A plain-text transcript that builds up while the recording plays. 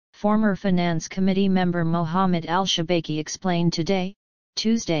Former Finance Committee member Mohammed Al-Shabaiki explained today,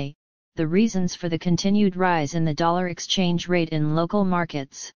 Tuesday, the reasons for the continued rise in the dollar exchange rate in local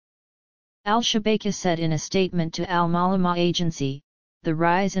markets. Al-Shabaiki said in a statement to Al-Malama agency, the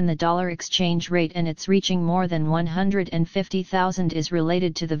rise in the dollar exchange rate and its reaching more than 150,000 is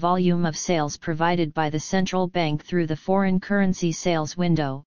related to the volume of sales provided by the central bank through the foreign currency sales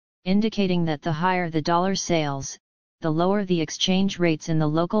window, indicating that the higher the dollar sales, the lower the exchange rates in the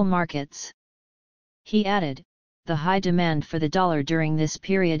local markets. He added, the high demand for the dollar during this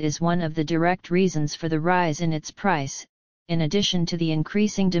period is one of the direct reasons for the rise in its price, in addition to the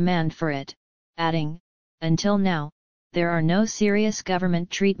increasing demand for it, adding, until now, there are no serious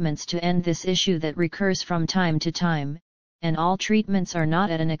government treatments to end this issue that recurs from time to time, and all treatments are not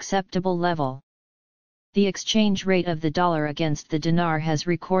at an acceptable level. The exchange rate of the dollar against the dinar has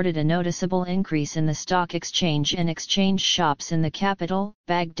recorded a noticeable increase in the stock exchange and exchange shops in the capital,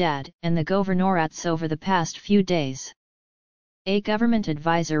 Baghdad, and the governorates over the past few days. A government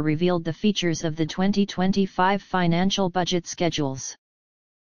advisor revealed the features of the 2025 financial budget schedules.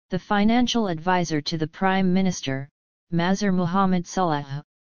 The financial advisor to the Prime Minister, Mazhar Muhammad Salah,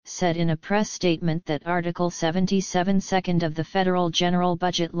 said in a press statement that Article 77 2nd of the Federal General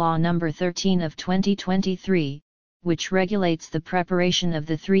Budget Law No. 13 of 2023, which regulates the preparation of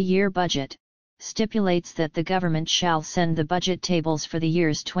the three-year budget, stipulates that the government shall send the budget tables for the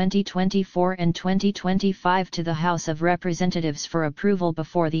years 2024 and 2025 to the House of Representatives for approval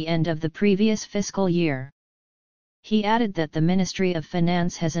before the end of the previous fiscal year. He added that the Ministry of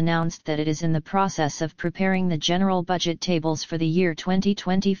Finance has announced that it is in the process of preparing the general budget tables for the year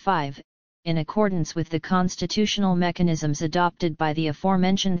 2025, in accordance with the constitutional mechanisms adopted by the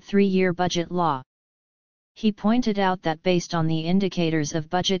aforementioned three-year budget law. He pointed out that based on the indicators of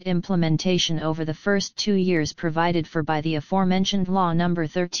budget implementation over the first 2 years provided for by the aforementioned Law No.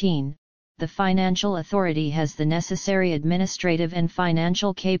 13, the Financial Authority has the necessary administrative and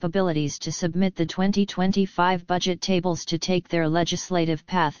financial capabilities to submit the 2025 budget tables to take their legislative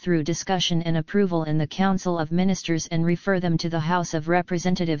path through discussion and approval in the Council of Ministers and refer them to the House of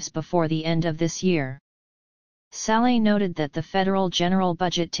Representatives before the end of this year. Saleh noted that the federal general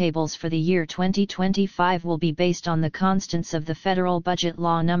budget tables for the year 2025 will be based on the constants of the Federal Budget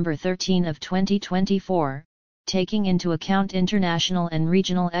Law No. 13 of 2024, taking into account international and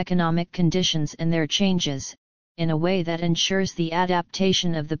regional economic conditions and their changes, in a way that ensures the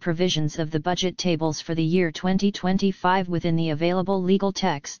adaptation of the provisions of the budget tables for the year 2025 within the available legal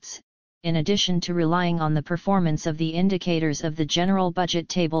texts, in addition to relying on the performance of the indicators of the general budget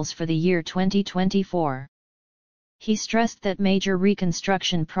tables for the year 2024. He stressed that major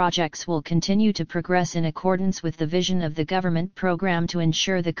reconstruction projects will continue to progress in accordance with the vision of the government program to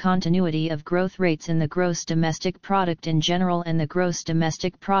ensure the continuity of growth rates in the gross domestic product in general and the gross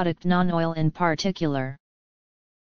domestic product non-oil in particular.